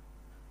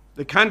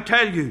 They can't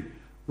tell you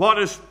what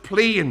is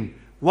plain,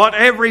 what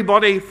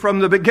everybody from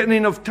the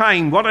beginning of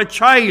time, what a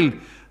child,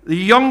 the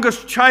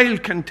youngest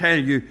child can tell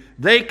you.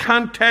 They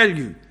can't tell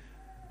you.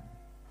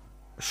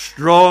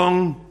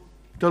 Strong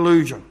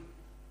delusion.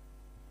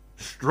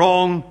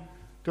 Strong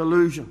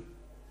delusion.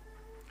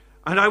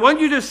 And I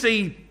want you to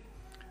see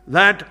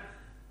that,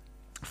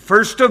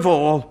 first of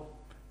all,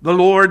 the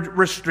Lord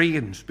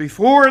restrains.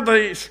 Before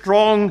the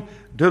strong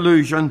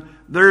delusion,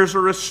 there's a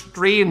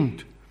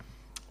restraint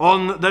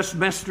on this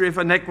mystery of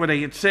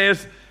iniquity. It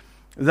says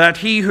that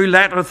he who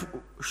letteth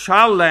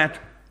shall let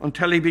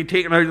until he be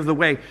taken out of the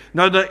way.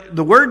 Now,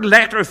 the word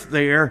letteth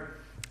there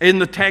in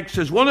the text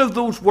is one of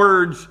those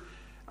words,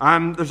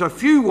 there's a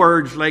few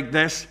words like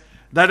this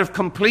that have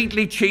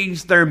completely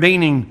changed their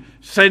meaning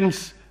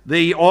since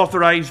the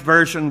Authorized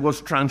Version was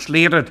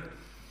translated.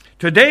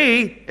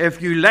 Today, if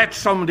you let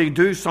somebody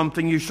do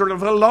something, you sort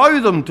of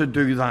allow them to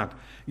do that.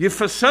 You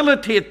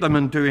facilitate them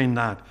in doing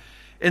that.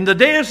 In the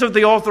days of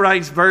the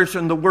Authorized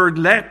Version, the word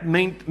let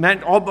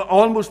meant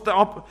almost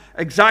the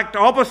exact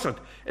opposite.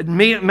 It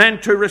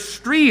meant to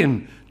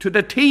restrain, to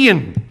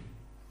detain.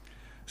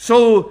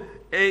 So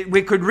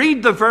we could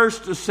read the verse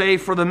to say,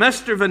 for the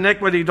mystery of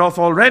iniquity doth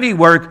already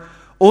work,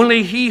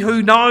 only he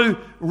who now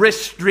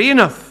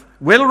restraineth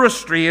will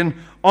restrain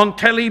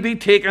until he be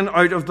taken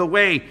out of the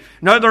way.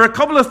 Now, there are a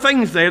couple of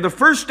things there. The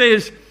first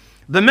is,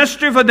 the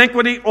mystery of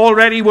iniquity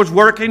already was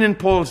working in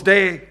Paul's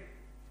day.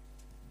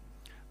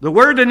 The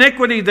word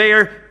iniquity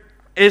there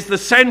is the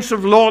sense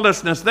of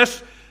lawlessness.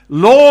 This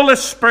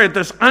lawless spirit,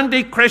 this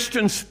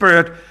anti-Christian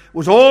spirit,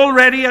 was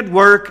already at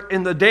work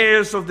in the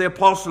days of the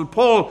Apostle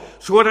Paul.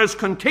 So it has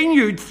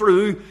continued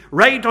through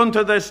right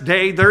unto this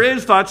day. There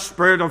is that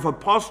spirit of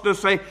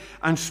apostasy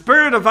and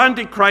spirit of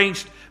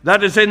Antichrist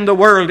that is in the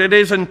world. It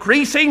is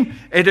increasing.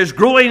 It is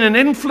growing in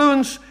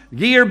influence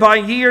year by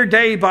year,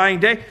 day by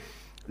day.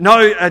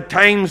 Now, at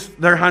times,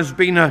 there has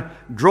been a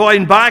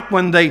drawing back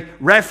when the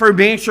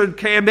Reformation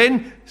came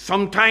in.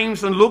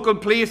 Sometimes in local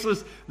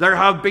places, there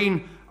have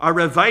been a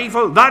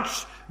revival.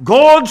 That's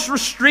God's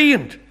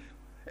restraint.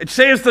 It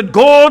says that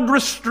God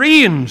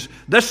restrains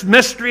this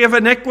mystery of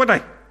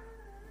iniquity.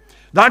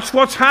 That's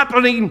what's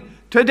happening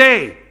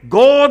today.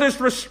 God is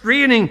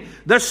restraining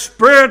the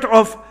spirit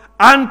of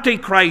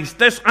Antichrist,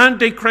 this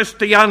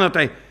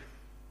anti-Christianity.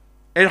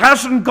 It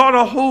hasn't got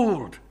a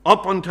hold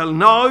up until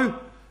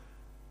now.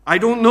 I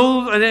don't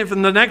know if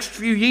in the next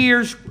few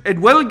years it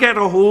will get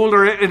a hold,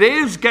 or it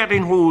is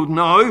getting hold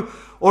now,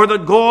 or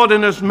that God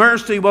in His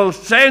mercy will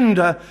send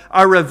a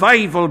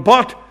revival.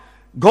 But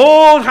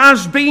God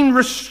has been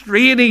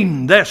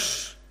restraining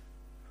this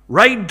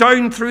right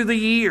down through the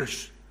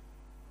years.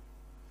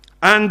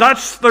 And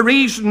that's the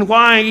reason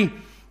why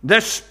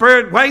this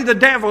spirit, why the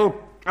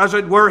devil, as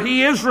it were,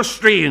 he is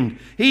restrained.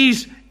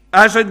 He's,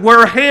 as it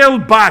were,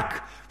 held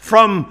back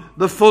from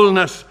the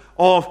fullness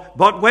of.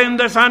 But when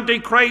this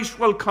Antichrist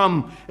will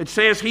come, it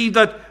says, he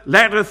that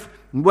letteth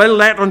will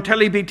let until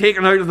he be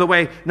taken out of the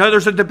way. Now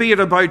there's a debate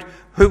about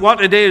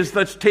what it is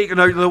that's taken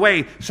out of the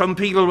way. Some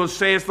people will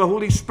say it's the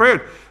Holy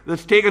Spirit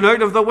that's taken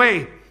out of the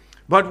way.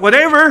 But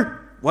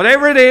whatever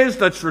it is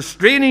that's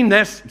restraining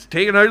this, it's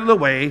taken out of the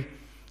way,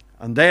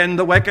 and then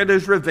the wicked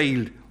is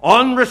revealed.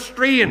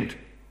 Unrestrained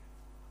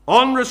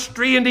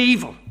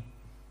evil.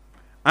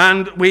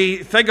 And we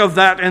think of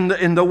that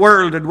in the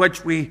world in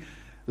which we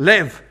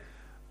live.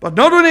 But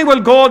not only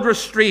will God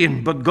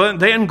restrain, but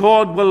then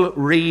God will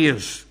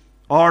raise.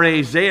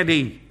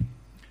 R-A-Z-E.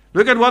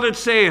 Look at what it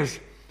says.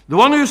 The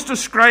one who's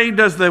described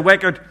as the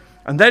wicked,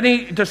 and then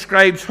he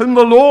describes whom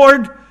the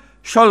Lord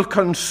shall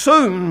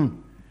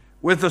consume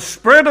with the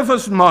spirit of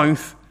his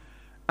mouth,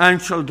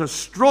 and shall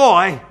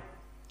destroy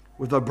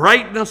with the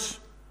brightness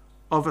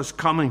of his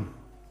coming.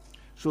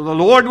 So the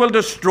Lord will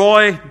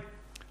destroy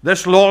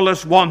this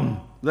lawless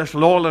one, this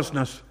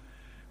lawlessness,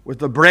 with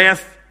the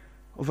breath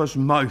of his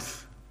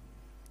mouth.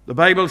 The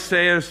Bible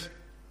says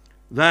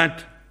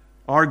that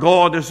our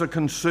God is a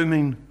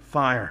consuming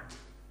fire.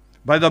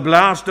 By the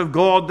blast of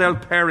God they'll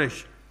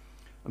perish,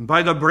 and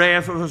by the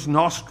breath of his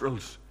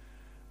nostrils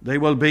they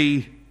will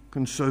be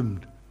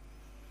consumed.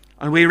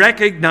 And we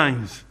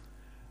recognize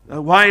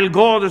that while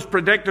God has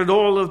predicted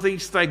all of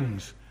these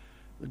things,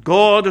 that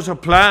God has a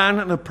plan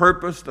and a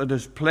purpose that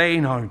is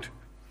playing out.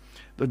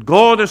 That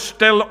God is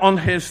still on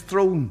his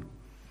throne.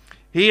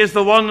 He is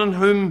the one of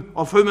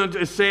whom it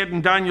is said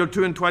in Daniel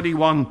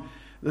 2:21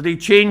 that he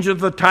changeth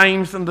the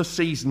times and the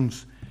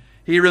seasons.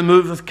 He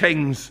removeth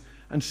kings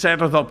and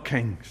setteth up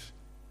kings.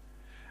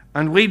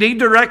 And we need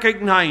to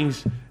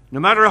recognize, no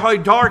matter how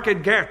dark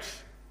it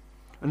gets,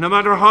 and no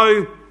matter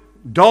how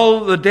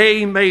dull the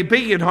day may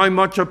be, and how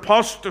much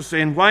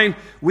apostasy, and while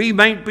we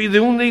might be the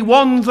only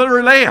ones that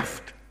are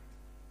left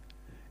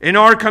in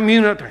our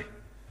community,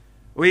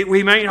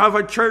 we might have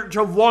a church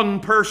of one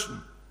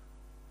person,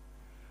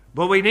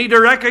 but we need to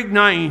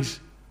recognize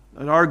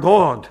that our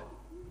God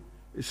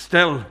is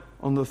still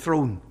on the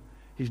throne.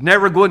 He's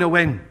never going to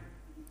win.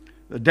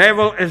 The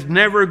devil is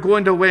never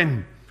going to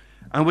win.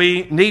 And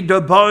we need to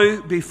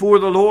bow before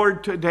the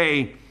Lord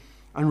today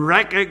and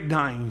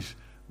recognize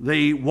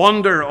the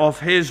wonder of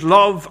his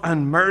love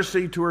and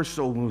mercy to our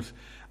souls,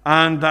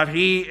 and that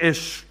he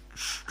is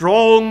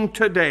strong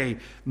today,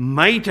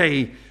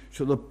 mighty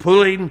to the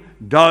pulling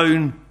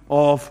down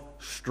of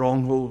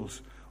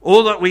strongholds.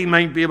 Oh, that we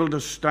might be able to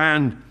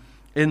stand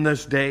in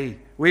this day.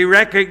 We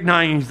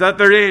recognize that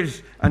there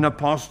is an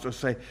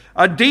apostasy,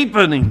 a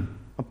deepening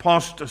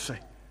apostasy.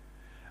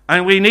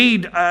 And we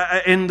need,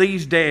 in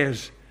these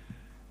days,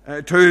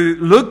 to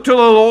look to the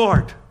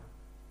Lord.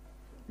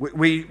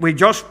 We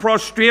just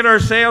prostrate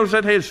ourselves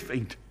at his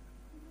feet.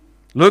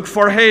 Look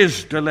for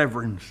his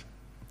deliverance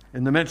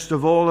in the midst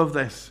of all of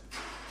this.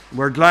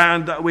 We're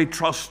glad that we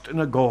trust in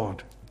a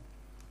God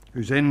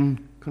who's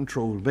in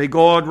control. May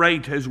God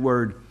write his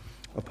word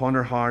upon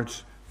our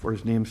hearts for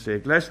his name's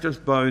sake. Let's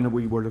just bow in a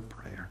wee word of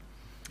prayer.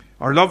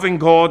 Our loving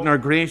God and our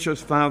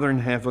gracious Father in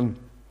heaven,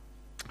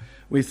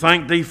 we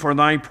thank thee for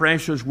thy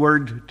precious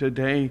word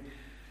today.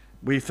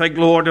 We think,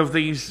 Lord, of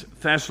these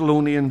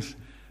Thessalonians.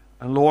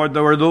 And Lord,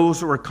 there were those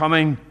who were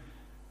coming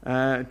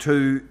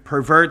to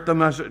pervert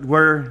them, as it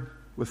were,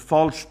 with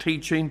false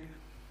teaching.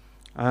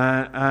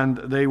 And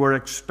they were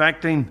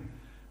expecting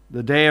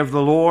the day of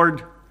the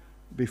Lord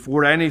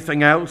before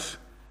anything else.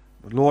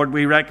 But Lord,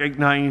 we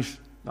recognize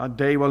that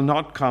day will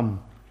not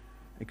come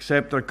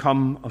except there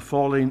come a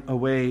falling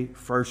away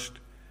first.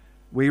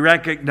 We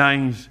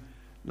recognize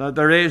that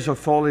there is a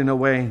falling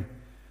away.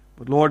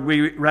 But Lord,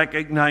 we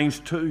recognize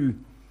too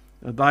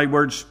that thy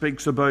word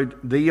speaks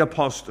about the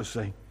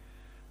apostasy.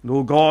 And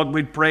oh God,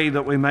 we pray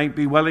that we might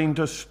be willing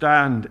to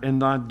stand in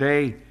that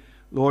day.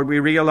 Lord, we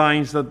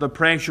realize that the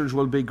pressures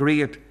will be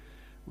great.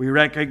 We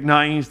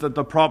recognize that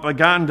the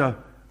propaganda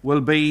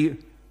will be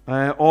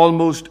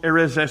almost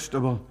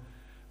irresistible.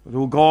 But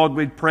oh God,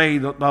 we pray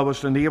that thou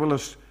wouldst enable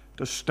us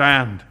to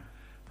stand,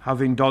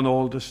 having done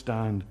all to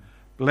stand.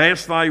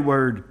 Bless thy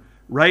word,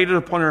 write it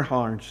upon our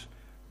hearts.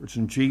 For it's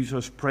in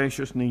Jesus'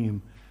 precious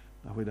name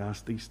that we'd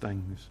ask these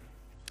things.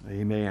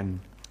 Amen.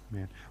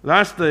 Amen. Well,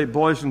 ask the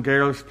boys and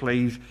girls,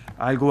 please.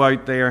 I'll go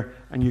out there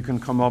and you can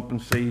come up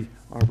and see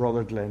our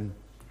brother Glenn.